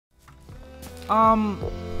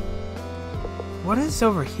What is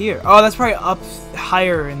over here? Oh, that's probably up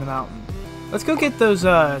higher in the mountain. Let's go get those,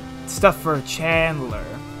 stuff for Chandler.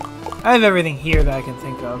 I have everything here that I can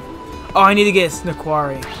think of. Oh, I need to get a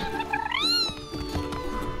quarry.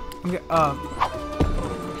 Okay,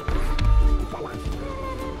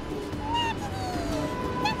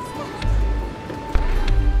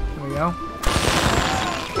 there we go.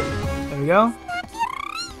 There we go.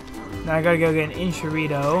 Now I gotta go get an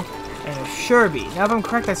Enchirito and a Sherby. Now if I'm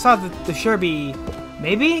correct, I saw that the Sherby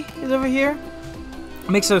maybe is over here. It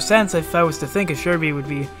makes no sense if I was to think a Sherby would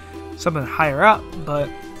be something higher up, but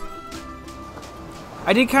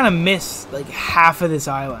I did kind of miss like half of this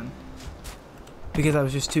island because I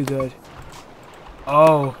was just too good.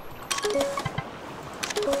 Oh.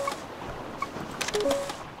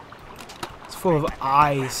 It's full of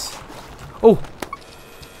eyes. Oh.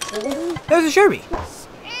 There's a Sherby.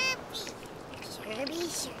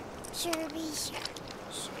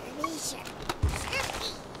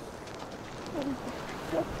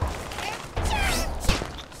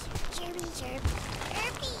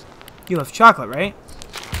 You love chocolate, right?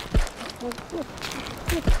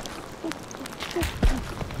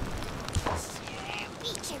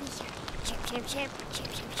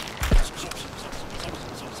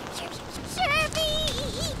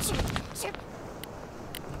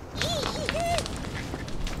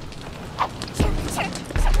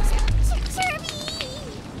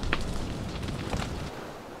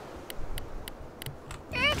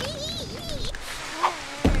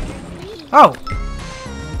 Oh!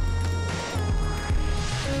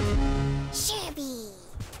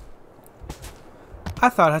 I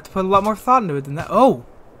thought I had to put a lot more thought into it than that. Oh!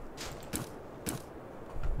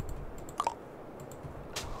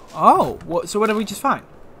 Oh! So what did we just find?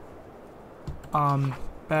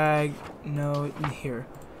 Bag, no, here.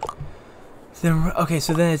 Then, okay,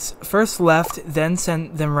 so then it's first left, then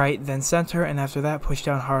right, then center, and after that push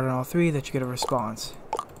down hard on all three that you get a response.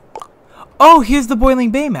 Oh, here's the Boiling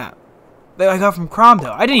Bay map that I got from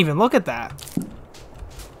Cromdale. I didn't even look at that.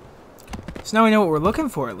 So now we know what we're looking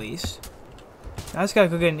for, at least. Now I just gotta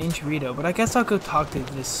go get an Enchirito, but I guess I'll go talk to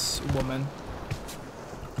this woman.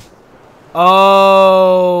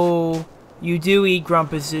 Oh, you do eat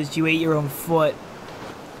grumpuses. You ate your own foot.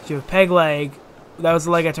 You have a peg leg. That was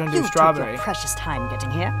the leg I turned into a strawberry. You took your precious time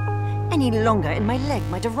getting here. Any longer and my leg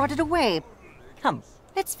might have rotted away. Come,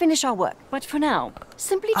 let's finish our work. But for now,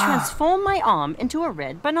 simply transform my arm into a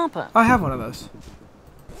red banana. I have one of those.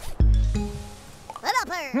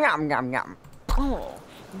 Yum, yum, yum. Oh,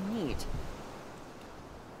 neat.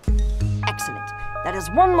 Excellent. That is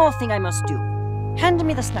one more thing I must do. Hand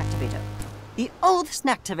me the Snacktivator. The old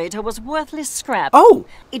Snacktivator was worthless scrap. Oh!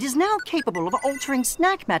 It is now capable of altering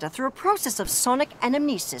snack matter through a process of sonic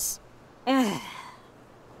anamnesis.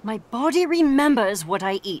 My body remembers what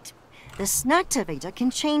I eat. The Snacktivator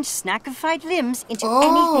can change snackified limbs into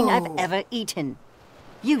anything I've ever eaten.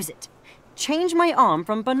 Use it. Change my arm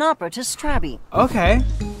from Banapa to Strabby. Okay.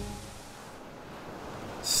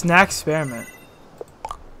 Snack experiment.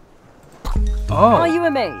 Oh. Are you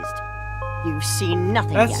amazed? You've seen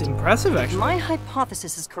nothing yet. That's impressive, actually. My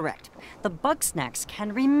hypothesis is correct. The Bugsnax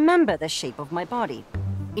can remember the shape of my body.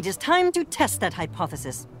 It is time to test that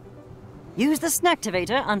hypothesis. Use the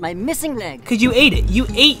Snacktivator on my missing leg. Because you ate it. You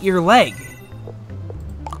ate your leg.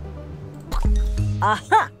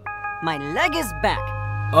 Aha! My leg is back.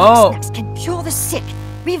 Oh. Bugsnax can cure the sick,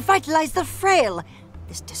 revitalize the frail.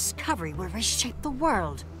 This discovery will reshape the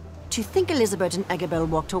world. To think Elizabeth and Agabel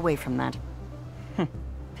walked away from that.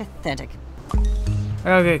 Pathetic.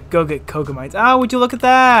 Okay, go get Kokomites. Oh, would you look at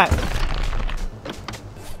that?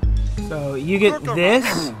 So you get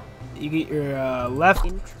this. You get your left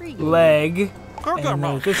leg. And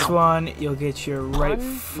with this one, you'll get your right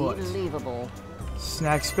foot. Unbelievable.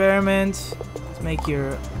 Snack experiment. Let's make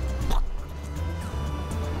your...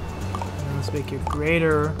 Let's make your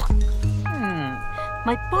greater...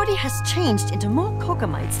 My body has changed into more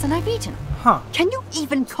Kokomites than I've eaten. Huh. Can you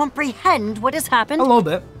even comprehend what has happened? A little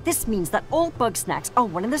bit. This means that all Bugsnax are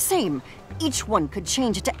one and the same. Each one could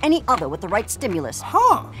change into any other with the right stimulus.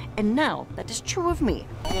 Huh. And now that is true of me.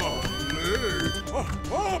 I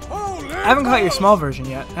haven't caught your small version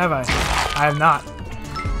yet, have I? I have not.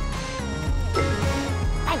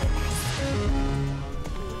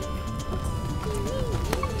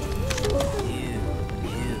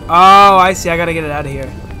 Oh, I see. I gotta get it out of here.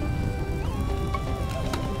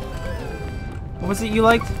 What was it you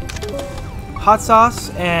liked? Hot sauce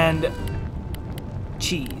and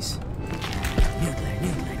cheese.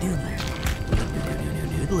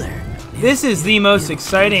 This is the most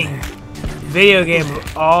exciting video game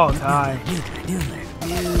of all time.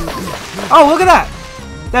 Oh, look at that!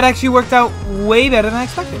 That actually worked out way better than I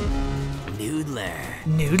expected. Noodler.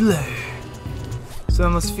 Noodler. So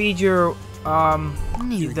then let's feed your,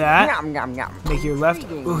 eat that. Yum, yum, yum. Make your left.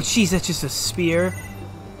 Oh, jeez, that's just a spear.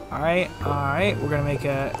 Alright, alright. We're gonna make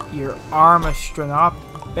your arm a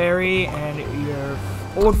strawberry and your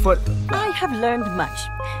old foot. I have learned much.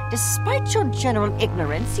 Despite your general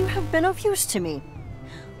ignorance, you have been of use to me.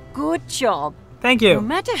 Good job. Thank No you.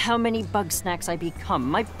 matter how many Bugsnax I become,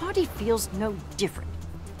 my body feels no different.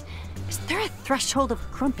 Is there a threshold of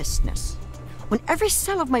grumpousness? When every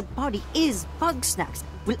cell of my body is Bugsnax,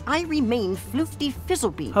 will I remain Floofty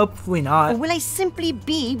Fizzlebean? Hopefully Or not. will I simply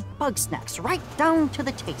be Bugsnax, right down to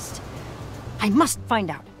the taste? I must find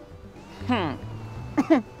out.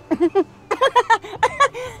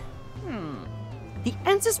 The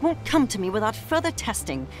answers won't come to me without further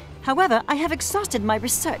testing. However, I have exhausted my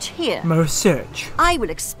research here. My research. I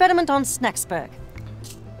will experiment on Snacksburg.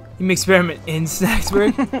 You may experiment in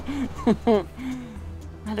Snacksburg.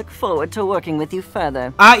 I look forward to working with you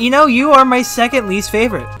further. You know, you are my second least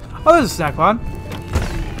favorite. Oh, there's a snack pod.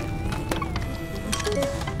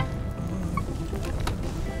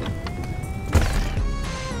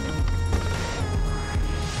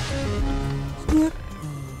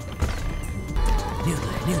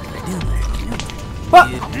 What?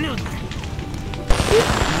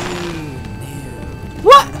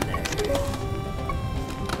 What?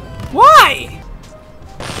 Why?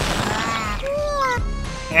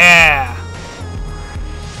 Yeah.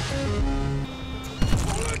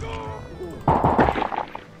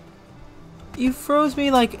 You froze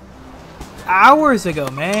me like hours ago,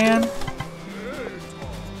 man.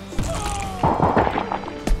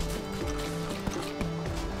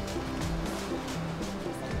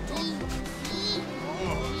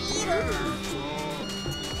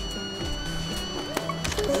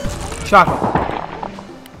 Chocolate.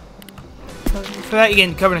 For that, you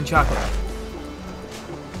get covered in chocolate.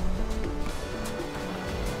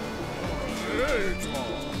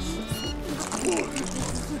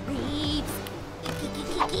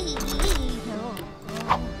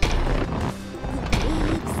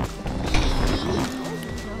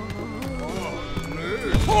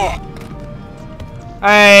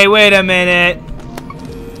 Hey, wait a minute.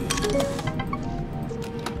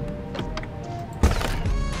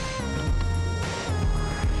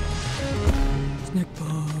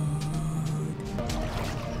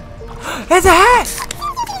 It's a hat!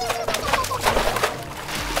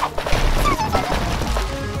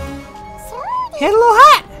 He had a little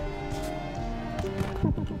hat!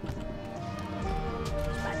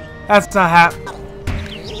 That's not a hat.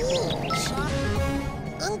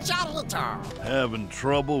 Having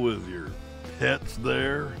trouble with your pets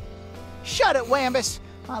there? Shut it, Wambus.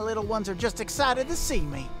 My little ones are just excited to see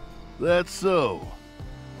me. That's so.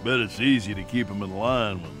 Bet it's easy to keep them in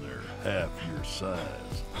line when they're half your size.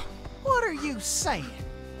 What are you saying?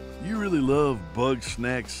 You really love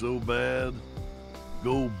Bugsnax so bad?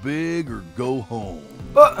 Go big or go home.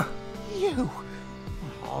 You.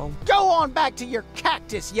 Oh, go on back to your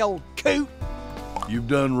cactus, you old coot. You've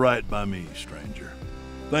done right by me, stranger.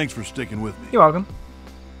 Thanks for sticking with me. You're welcome.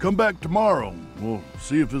 Come back tomorrow. We'll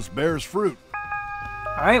see if this bears fruit.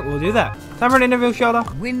 Alright, we'll do that. Time for an interview, Shelda.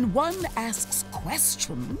 When one asks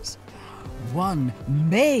questions, one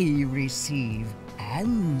may receive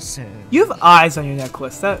answers. You have eyes on your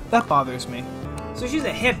necklace. That bothers me. So she's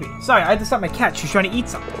a hippie. Sorry, I had to stop my cat. She's trying to eat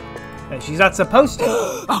something. And she's not supposed to.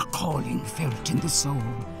 A calling felt in the soul.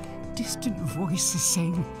 Distant voices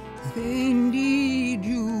saying, they need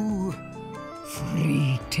you.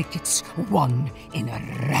 Free tickets won in a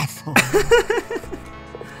raffle.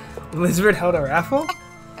 Lizard held a raffle?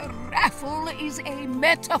 A raffle is a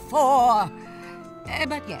metaphor.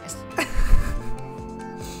 But yes.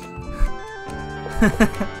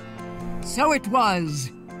 So it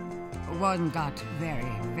was. One got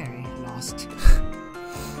very, very lost.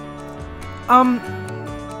 I'm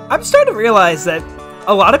starting to realize that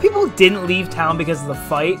a lot of people didn't leave town because of the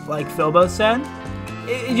fight, like Philbo said.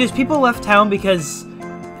 It just people left town because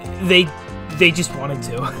they just wanted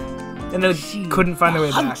to, and they couldn't find their way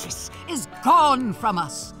back. Huntress is gone from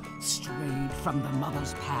us, strayed from the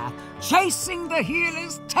mother's path, chasing the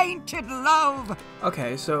healer's tainted love.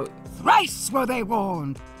 Okay, so Thrice were they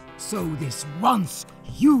warned, so this once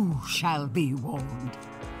you shall be warned.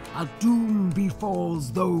 A doom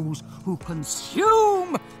befalls those who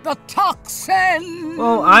consume the toxin.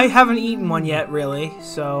 well, I haven't eaten one yet, really.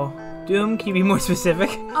 So, Doom, can you be more specific?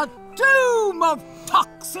 A doom of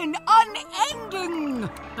toxin unending.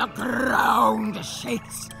 The ground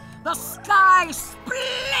shakes. The sky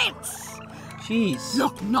splits. Jeez.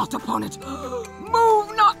 Look not upon it.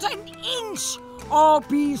 Move not an quench or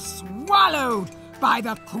be swallowed by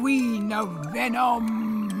the Queen of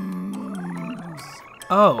Venoms.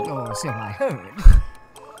 Oh. Or so I heard.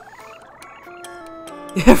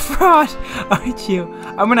 You're a fraud, aren't you?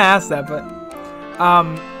 I'm gonna ask that, but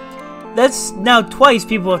that's now twice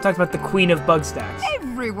people have talked about the Queen of Bugsnax.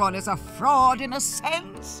 Everyone is a fraud in a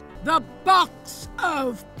sense. The box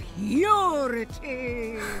of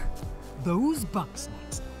purity. Those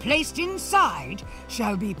Bugsnax placed inside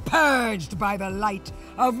shall be purged by the light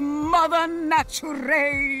of Mother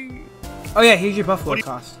Nature. Oh yeah, here's your buffalo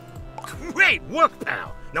cost. Great work,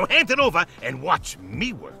 pal. Now hand it over and watch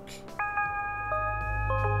me work.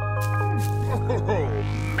 Oh,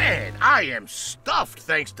 man, I am stuffed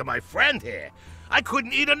thanks to my friend here. I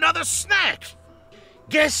couldn't eat another snack.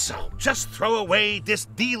 Guess I'll just throw away this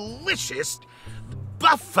delicious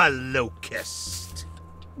buffalocust.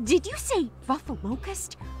 Did you say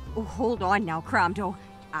buffalocust? Oh, hold on now, Cromdo.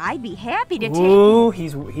 I'd be happy to take Ooh, it.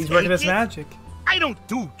 he's working his magic. I don't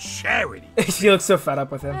do charity. She looks so fed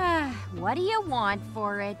up with him. What do you want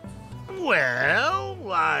for it?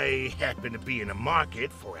 Well, I happen to be in the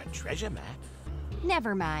market for a treasure map.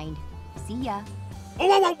 Never mind. See ya.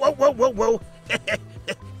 Oh, whoa.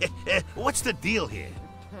 What's the deal here?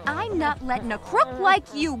 I'm not letting a crook like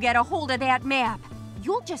you get a hold of that map.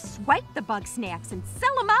 You'll just swipe the Bugsnax and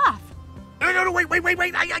sell them off. No, wait.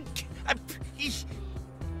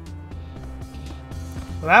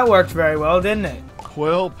 Well, that worked very well, didn't it?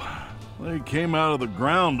 Well, they came out of the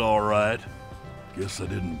ground all right. Guess I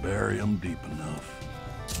didn't bury them deep enough.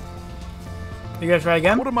 You gonna try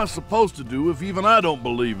again? What am I supposed to do if even I don't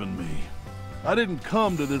believe in me? I didn't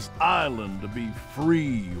come to this island to be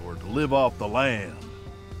free or to live off the land.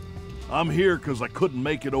 I'm here because I couldn't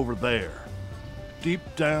make it over there. Deep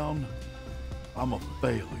down, I'm a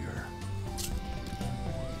failure.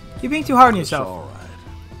 You're being too hard on It's yourself. all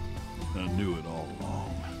right. I knew it all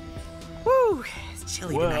along. Woo, it's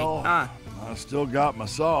chilly Well, tonight. I still got my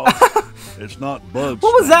sauce. It's not Bugsnax.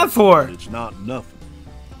 What was that for? It's not nothing.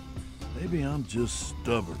 Maybe I'm just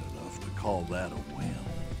stubborn enough to call that a win.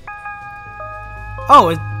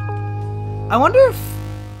 Oh, I wonder if...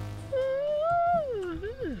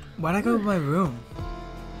 Why'd I go to my room?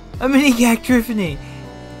 A mini Cactriphany.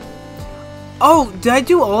 Oh, did I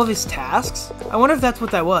do all of his tasks? I wonder if that's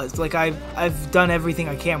what that was. Like, I've done everything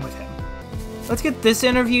I can with him. Let's get this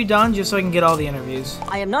interview done just so I can get all the interviews.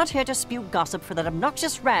 I am not here to spew gossip for that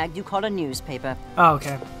obnoxious rag you call a newspaper. Oh,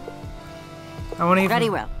 okay. I want to Very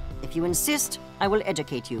well. If you insist, I will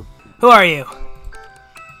educate you. Who are you?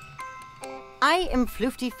 I am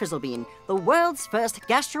Floofty Fizzlebean, the world's first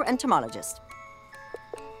gastroentomologist.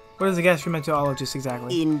 What is a gastroenterologist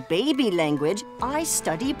exactly? In baby language, I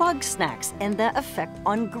study Bugsnax and their effect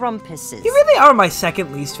on grumpuses. You really are my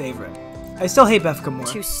second least favorite. I still hate Befka more.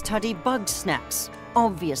 To study Bugsnax,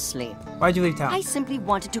 obviously. Why'd you leave town? I simply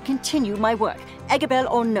wanted to continue my work, Eggabell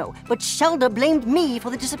or no, but Shelda blamed me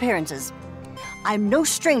for the disappearances. I'm no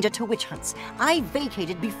stranger to witch hunts. I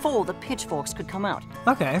vacated before the pitchforks could come out.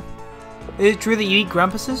 Okay. Is it true that you eat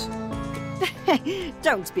grumpuses?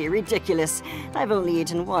 Don't be ridiculous. I've only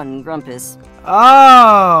eaten one grumpus.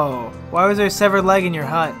 Oh! Why was there a severed leg in your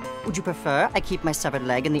hut? Would you prefer I keep my severed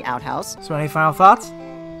leg in the outhouse? So any final thoughts?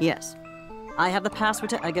 Yes. I have the password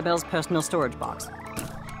to Eggabell's personal storage box.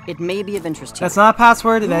 It may be of interest to you. That's not a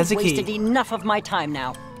password, that is a You've key. wasted enough of my time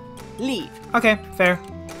now. Leave. Okay, fair.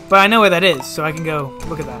 But I know where that is, so I can go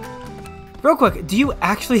look at that. Real quick, do you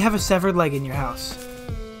actually have a severed leg in your house?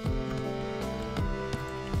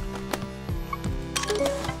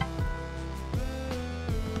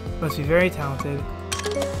 Must be very talented.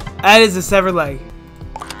 That is a severed leg.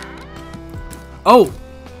 Oh!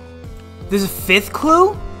 There's a fifth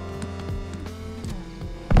clue?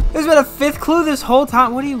 There's been a fifth clue this whole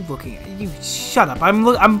time? What are you looking at? You shut up.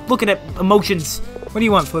 I'm looking at emotions. What do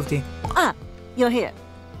you want, Floofty? Ah, you're here.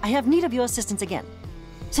 I have need of your assistance again.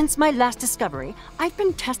 Since my last discovery, I've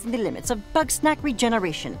been testing the limits of Bugsnax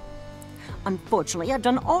regeneration. Unfortunately, I've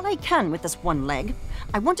done all I can with this one leg.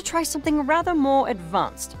 I want to try something rather more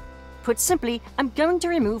advanced. Put simply, I'm going to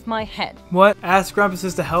remove my head. What? Ask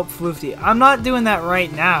Grumpuses to help Floofty. I'm not doing that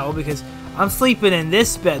right now because I'm sleeping in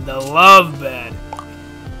this bed, the love bed.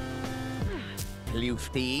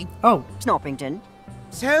 Floofty. Oh, Snorpington.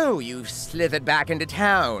 So, you've slithered back into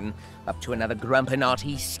town, up to another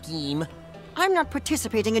Grumpinati scheme. I'm not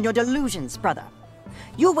participating in your delusions, brother.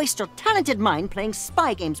 You waste your talented mind playing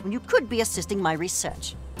spy games when you could be assisting my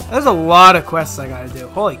research. there's a lot of quests I gotta do.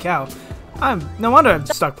 Holy cow. No wonder I'm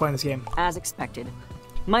stuck playing this game. As expected.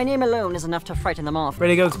 My name alone is enough to frighten them off.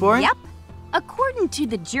 Ready to go exploring? Yep. According to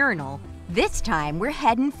the journal, This time, we're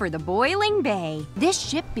heading for the Boiling Bay. This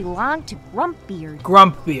ship belonged to Grumpbeard.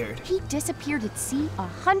 Grumpbeard. He disappeared at sea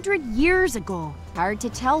 100 years ago. Hard to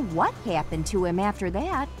tell what happened to him after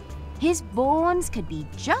that. His bones could be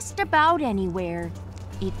just about anywhere.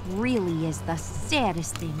 It really is the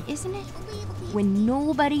saddest thing, isn't it? When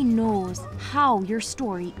nobody knows how your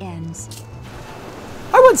story ends.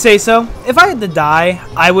 I would say so. If I had to die,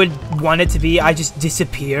 I would want it to be I just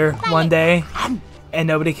disappear one day and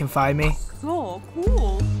nobody can find me. So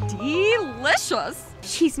cool. Delicious.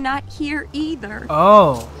 She's not here either.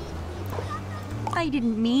 Oh. I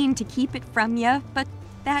didn't mean to keep it from you, but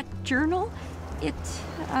that journal, it,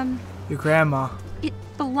 Your grandma. it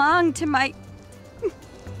belonged to my...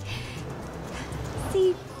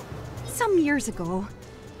 See, some years ago,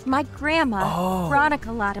 my grandma, Veronica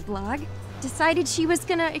Lottablog, decided she was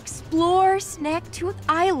gonna explore Snacktooth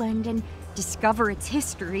Island and discover its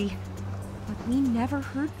history. But we never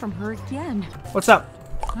heard from her again. What's up?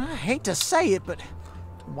 I hate to say it, but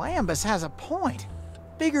Wambus has a point.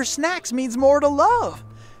 Bigger snacks means more to love.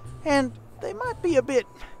 And they might be a bit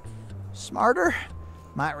smarter.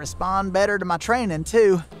 Might respond better to my training,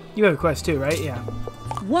 too. You have a quest too, right? Yeah.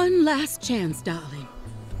 One last chance, darling.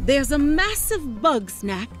 There's a massive bug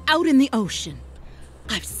snack out in the ocean.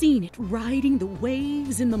 I've seen it riding the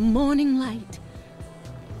waves in the morning light.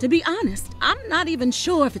 To be honest, I'm not even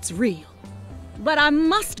sure if it's real. But I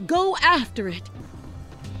must go after it.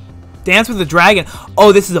 Dance with the dragon.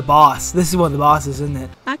 Oh, this is a boss. This is one of the bosses, isn't it?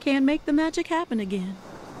 I can't make the magic happen again.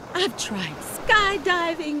 I've tried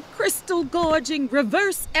skydiving, crystal gorging,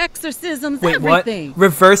 reverse exorcisms, Wait, everything. what?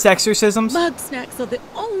 Reverse exorcisms? Bug snacks are the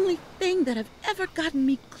only thing that have ever gotten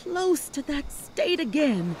me close to that state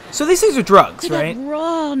again. So these things are drugs, To right? that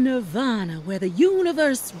raw nirvana where the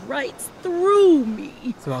universe writes through me.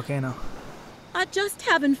 It's a volcano. I just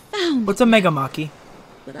haven't found What's it. a Megamaki?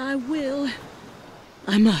 But I will.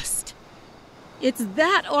 I must. It's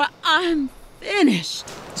that or I'm finished.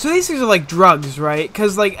 So these things are like drugs, right?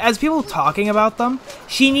 Because like as people talking about them,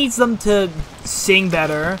 she needs them to sing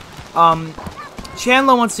better.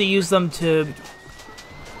 Chandler wants to use them to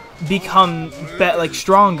become like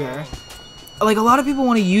stronger. Like a lot of people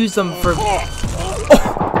want to use them for.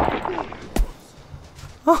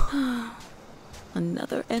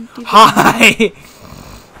 Another empty. Hi.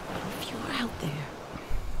 If you're out there,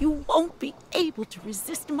 you won't be able to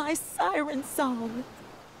resist my siren song.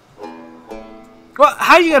 Well,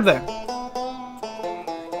 how did you get up there?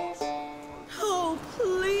 Oh,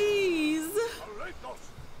 please.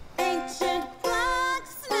 Ancient Bugsnax,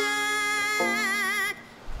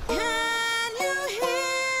 can you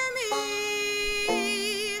hear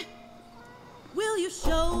me? Will you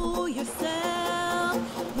show yourself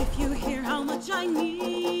if you hear how much I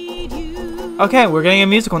need you? Okay, we're getting a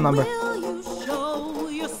musical number. Will you show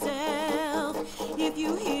yourself if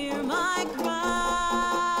you hear my cry?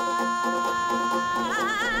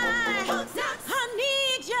 Bugsnax, I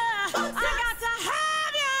need you. I got to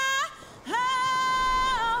have you.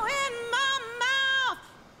 Oh, in my mouth.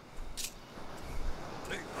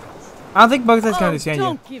 I don't think Bugsnax can understand you.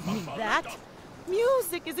 Don't give me that.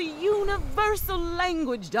 Music is a universal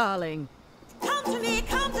language, darling. Come to me,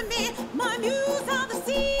 my muse of the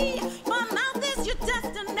sea. My mouth is your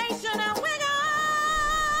destination, and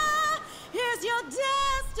wiggle, here's your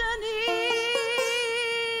destiny.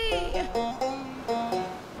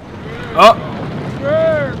 Oh,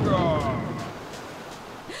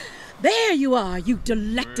 There you are, you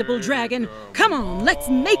delectable dragon. Come on, let's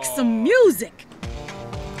make some music.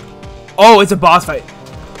 oh, it's a boss fight.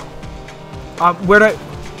 Where do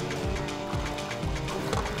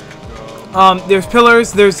I... there's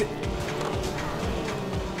pillars, there's...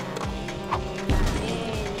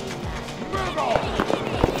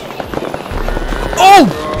 Oh!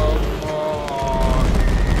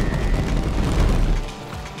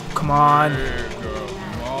 Come on.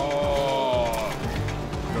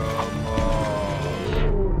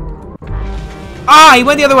 Ah, he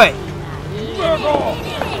went the other way.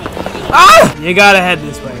 Ah! You gotta head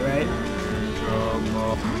this way, right?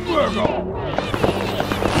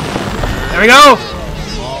 There we go!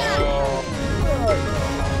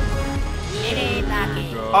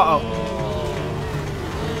 Uh-oh.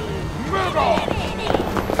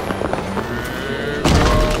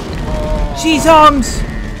 Jeez,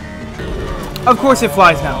 of course it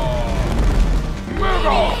flies now.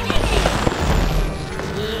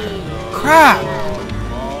 Crap!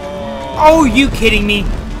 Oh, you kidding me?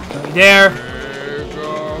 Don't you dare.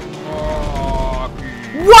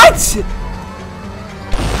 What?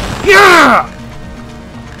 Yeah!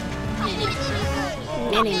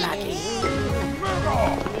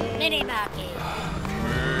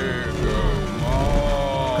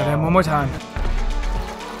 And one more time.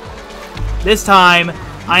 This time,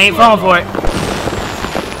 I ain't falling for it.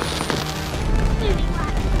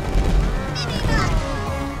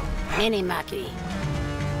 Mini Maki.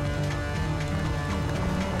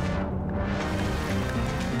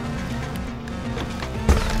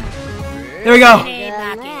 There we go. Mini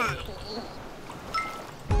Maki.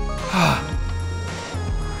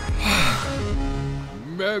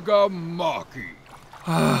 Mega Maki.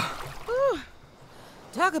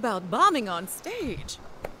 Talk about bombing on stage.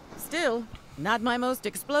 Still, not my most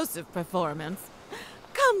explosive performance.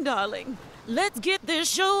 Come, darling, let's get this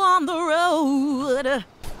show on the road.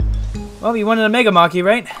 Well, you wanted a Mega Maki,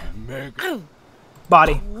 right? Mega.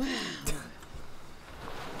 Body.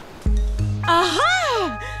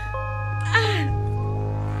 Aha!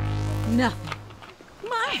 Nothing.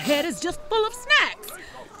 My head is just full of snacks.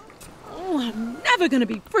 Oh, I'm never gonna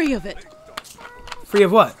be free of it. Free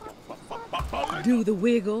of what? Do the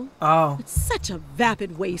wiggle. Oh. It's such a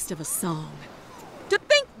vapid waste of a song. To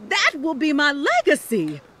think that will be my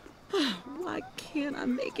legacy. Why can't I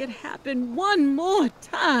make it happen one more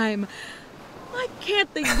time? Why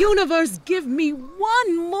can't the universe give me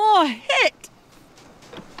one more hit?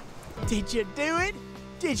 Did you do it?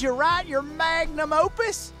 Did you write your magnum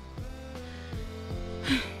opus?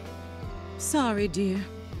 Sorry, dear.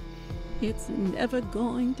 It's never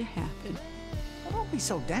going to happen. Well, don't be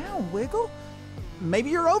so down, Wiggle.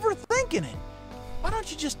 Maybe you're overthinking it. Why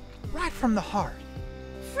don't you just write from the heart?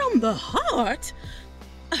 From the heart?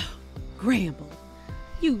 Oh, Gramble,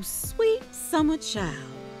 you sweet summer child.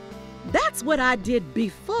 That's what I did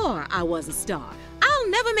before I was a star. I'll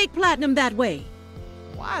never make platinum that way.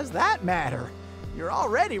 Why does that matter? You're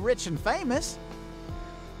already rich and famous.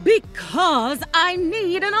 Because I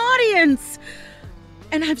need an audience.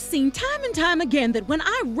 And I've seen time and time again that when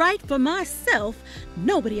I write for myself,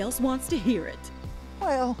 nobody else wants to hear it.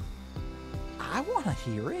 Well, I want to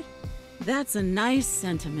hear it. That's a nice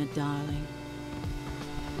sentiment, darling.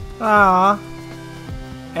 Ah.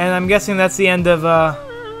 And I'm guessing that's the end of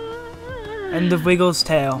Wiggle's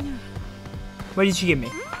tale. What did she give me?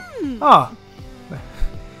 Oh.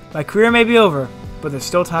 My career may be over, but there's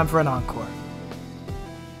still time for an encore.